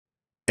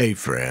Hey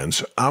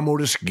friends, I'm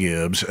Otis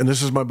Gibbs, and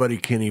this is my buddy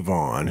Kenny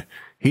Vaughan.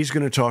 He's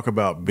going to talk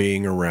about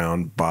being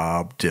around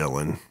Bob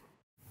Dylan.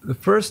 The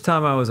first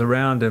time I was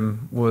around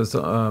him was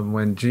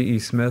when G.E.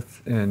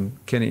 Smith and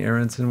Kenny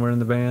Aronson were in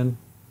the band.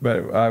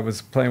 But I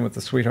was playing with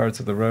the Sweethearts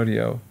of the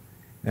Rodeo,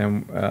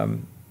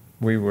 and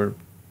we were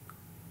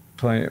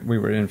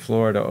in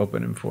Florida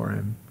opening for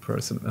him for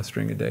a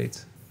string of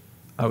dates.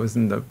 I was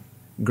in the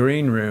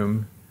green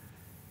room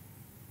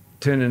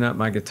tuning up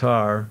my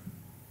guitar,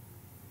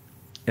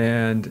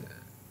 and there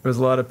was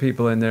a lot of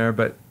people in there,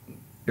 but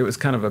it was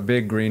kind of a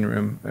big green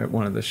room at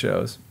one of the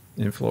shows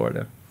in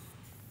Florida.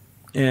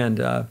 And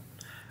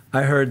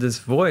I heard this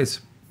voice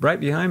right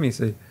behind me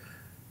say,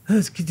 "Oh,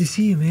 it's good to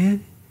see you,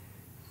 man."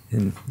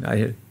 And I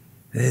heard,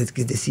 "It's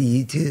good to see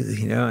you too,"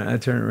 you know. And I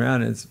turned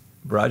around, and it's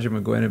Roger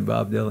McGuinn and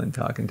Bob Dylan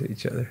talking to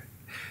each other.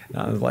 And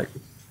I was like,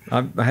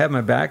 I have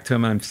my back to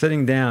them, and I'm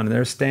sitting down, and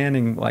they're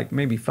standing like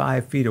maybe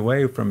 5 feet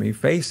away from me,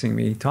 facing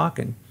me,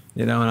 talking,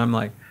 you know. And I'm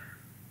like,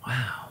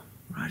 wow,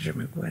 Roger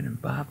McGuinn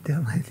and Bob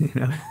Dylan, you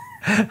know.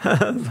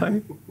 I was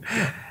like,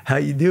 how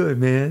you doing,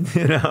 man?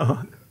 You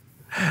know.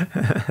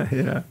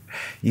 You know,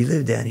 you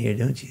live down here,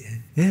 don't you?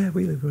 Yeah,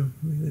 we live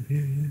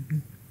here.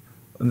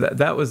 Yeah.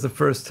 That was the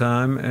first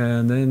time,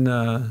 and then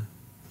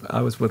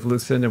I was with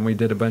Lucinda, and we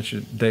did a bunch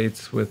of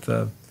dates with.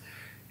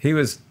 He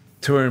was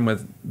touring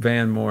with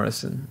Van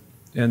Morrison,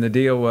 and the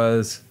deal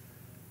was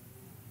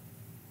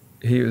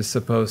he was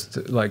supposed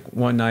to, like,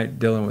 one night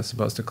Dylan was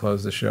supposed to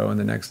close the show, and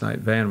the next night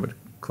Van would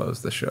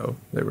close the show.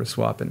 They were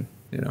swapping,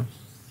 you know,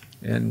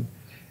 and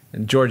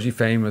Georgie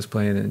Fame was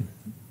playing in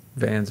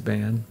Van's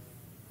band,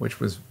 which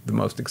was the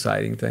most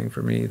exciting thing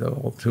for me, the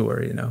whole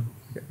tour, you know.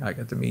 I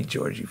got to meet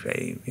Georgie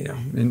Fame, you know,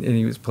 and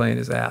he was playing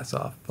his ass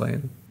off,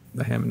 playing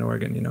the Hammond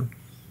organ, you know.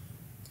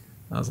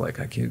 I was like,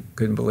 I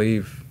couldn't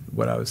believe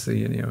what I was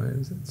seeing, you know.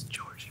 It's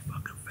Georgie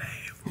fucking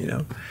Fame, you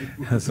know.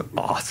 That's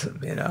awesome,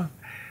 you know.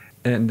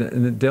 And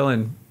then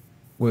Dylan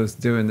was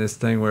doing this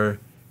thing where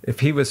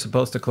if he was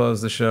supposed to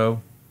close the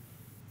show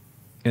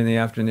in the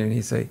afternoon,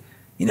 he'd say,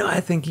 "You know, I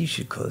think you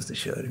should close the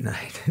show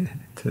tonight,"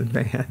 to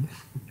Van.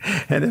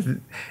 And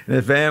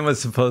if Van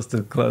was supposed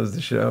to close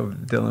the show,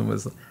 Dylan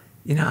was,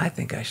 "You know, I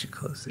think I should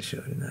close the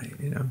show tonight,"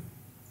 you know.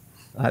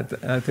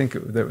 I think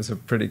that was a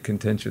pretty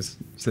contentious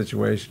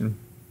situation.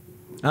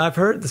 I've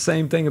heard the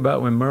same thing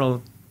about when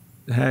Merle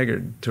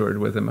Haggard toured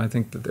with him. I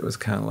think that it was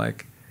kind of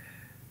like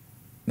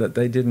that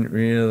they didn't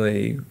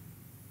really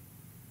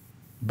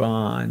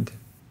bond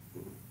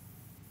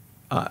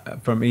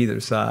from either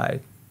side,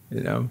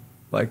 you know.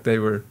 Like they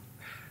were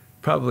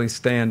probably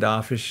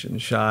standoffish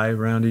and shy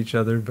around each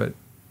other, but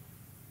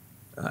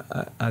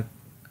I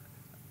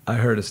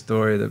heard a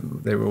story that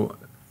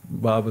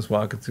Bob was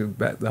walking through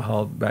the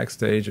hall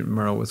backstage, and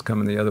Merle was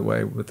coming the other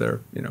way with their,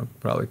 you know,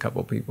 probably a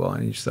couple people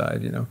on each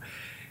side, you know.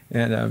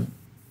 And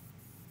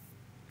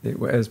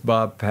as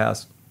Bob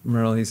passed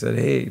Merle, he said,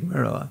 "Hey,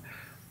 Merle,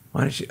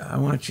 I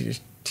want you to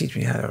teach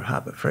me how to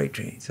hop a freight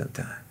train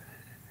sometime."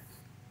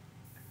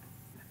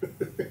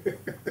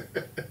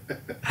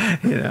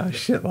 You know,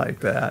 shit like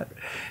that.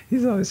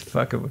 He's always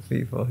fucking with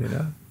people, you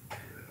know.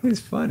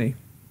 He's funny.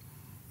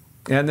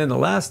 And then the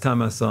last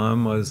time I saw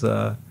him was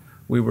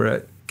we were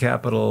at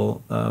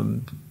Capitol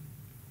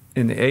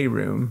in the A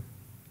room,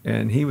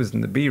 and he was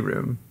in the B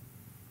room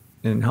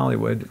in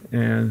Hollywood,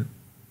 and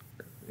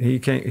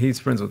he's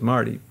friends with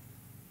Marty.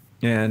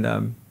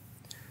 And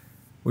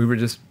we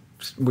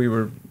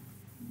were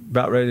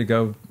about ready to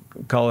go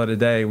call it a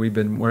day. We'd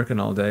been working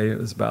all day. It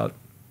was about,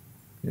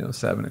 you know,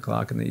 7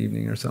 o'clock in the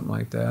evening or something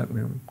like that.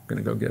 We were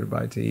going to go get a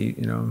bite to eat,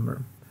 you know.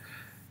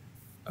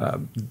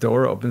 The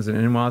door opens, and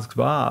in walks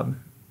Bob.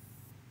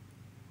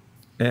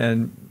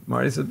 And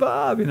Marty said,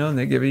 "Bob," you know, and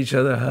they give each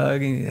other a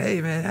hug. And,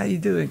 "Hey, man, how you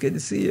doing? Good to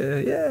see you."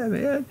 "Yeah,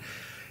 man."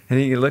 And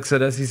he looks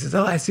at us. He says,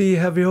 "Oh, I see you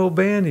have your whole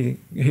band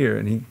here."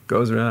 And he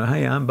goes around,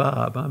 "Hey, I'm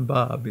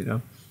Bob," you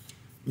know.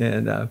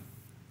 And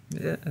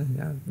yeah,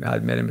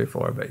 I'd met him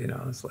before, but, you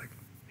know, it's like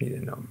he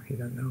didn't know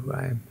who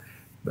I am.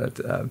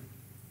 But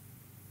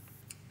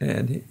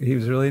and he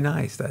was really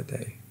nice that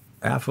day,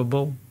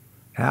 affable,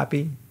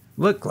 happy.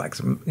 He looked like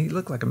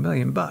 $1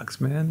 million,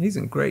 man. He's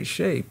in great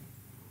shape,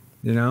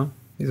 you know.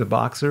 He's a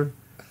boxer,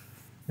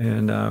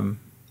 and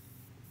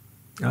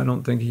I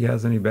don't think he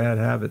has any bad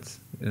habits,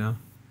 you know.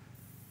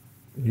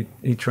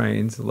 He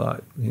trains a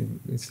lot.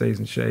 He stays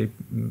in shape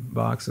and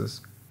boxes.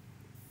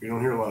 You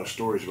don't hear a lot of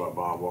stories about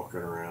Bob walking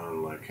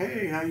around like,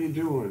 "Hey, how you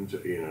doing?"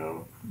 You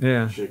know,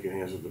 yeah, shaking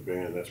hands with the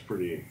band. That's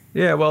pretty.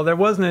 Yeah, well, there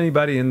wasn't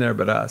anybody in there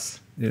but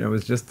us. You know, it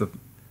was just the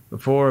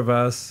four of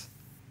us,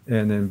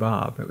 and then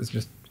Bob. It was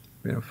just,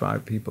 you know,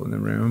 5 people in the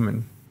room,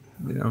 and,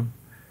 you know,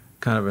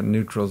 kind of a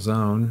neutral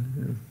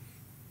zone.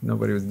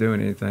 Nobody was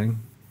doing anything,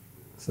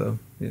 so,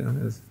 you know,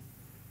 it was.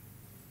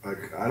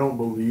 Like, I don't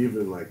believe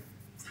in like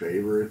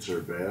favorites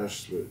or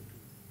best,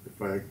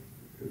 but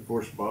of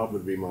course, Bob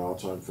would be my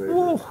all-time favorite.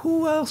 Well,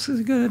 who else is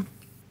going to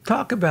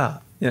talk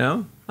about, you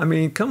know? I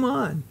mean, come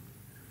on.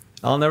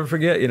 I'll never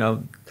forget, you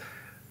know,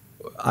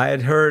 I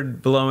had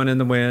heard Blowing in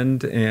the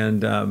Wind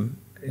and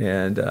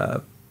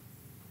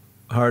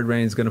Hard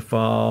Rain's Gonna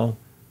Fall,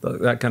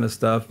 that kind of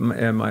stuff.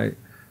 And my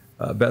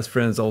best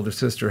friend's older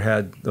sister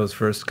had those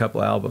first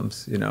couple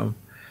albums, you know.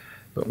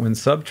 But when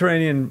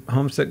Subterranean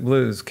Homesick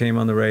Blues came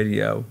on the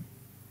radio,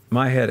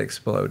 my head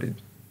exploded.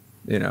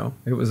 You know,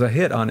 it was a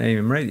hit on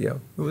AM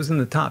radio. It was in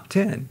the top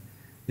 10,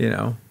 you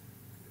know.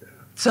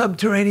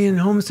 Subterranean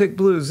Homesick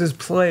Blues is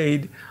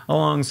played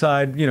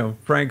alongside, you know,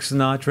 Frank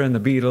Sinatra and the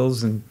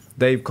Beatles and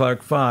Dave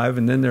Clark 5,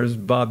 and then there's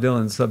Bob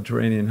Dylan's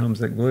Subterranean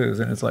Homesick Blues,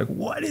 and it's like,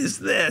 what is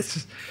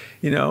this?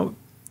 You know,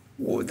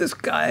 this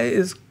guy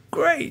is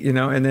great, you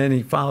know, and then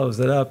he follows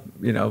it up,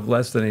 you know,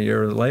 less than a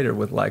year later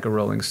with Like a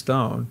Rolling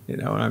Stone, you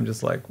know, and I'm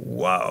just like,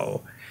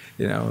 whoa,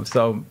 you know.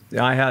 So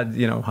I had,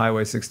 you know,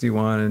 Highway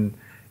 61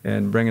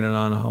 and Bringing It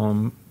On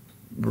Home,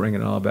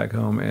 Bringing It All Back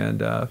Home,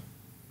 and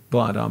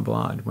Blonde on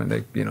Blonde when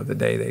they, you know, the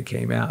day they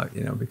came out,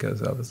 you know,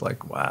 because I was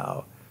like,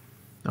 wow,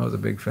 I was a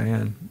big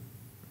fan.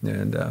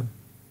 And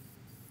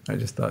I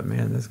just thought,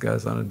 man, this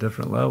guy's on a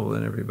different level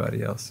than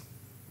everybody else.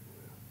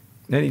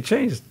 And he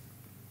changed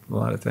a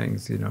lot of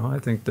things, you know. I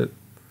think that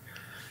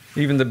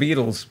even the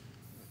Beatles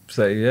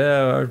say,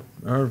 yeah,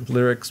 our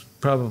lyrics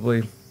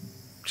probably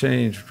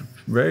changed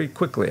very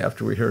quickly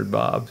after we heard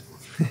Bob.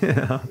 You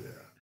know?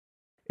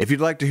 If you'd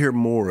like to hear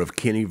more of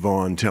Kenny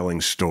Vaughan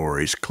telling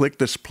stories, click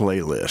this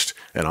playlist,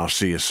 and I'll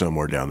see you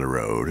somewhere down the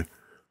road.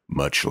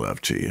 Much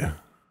love to you.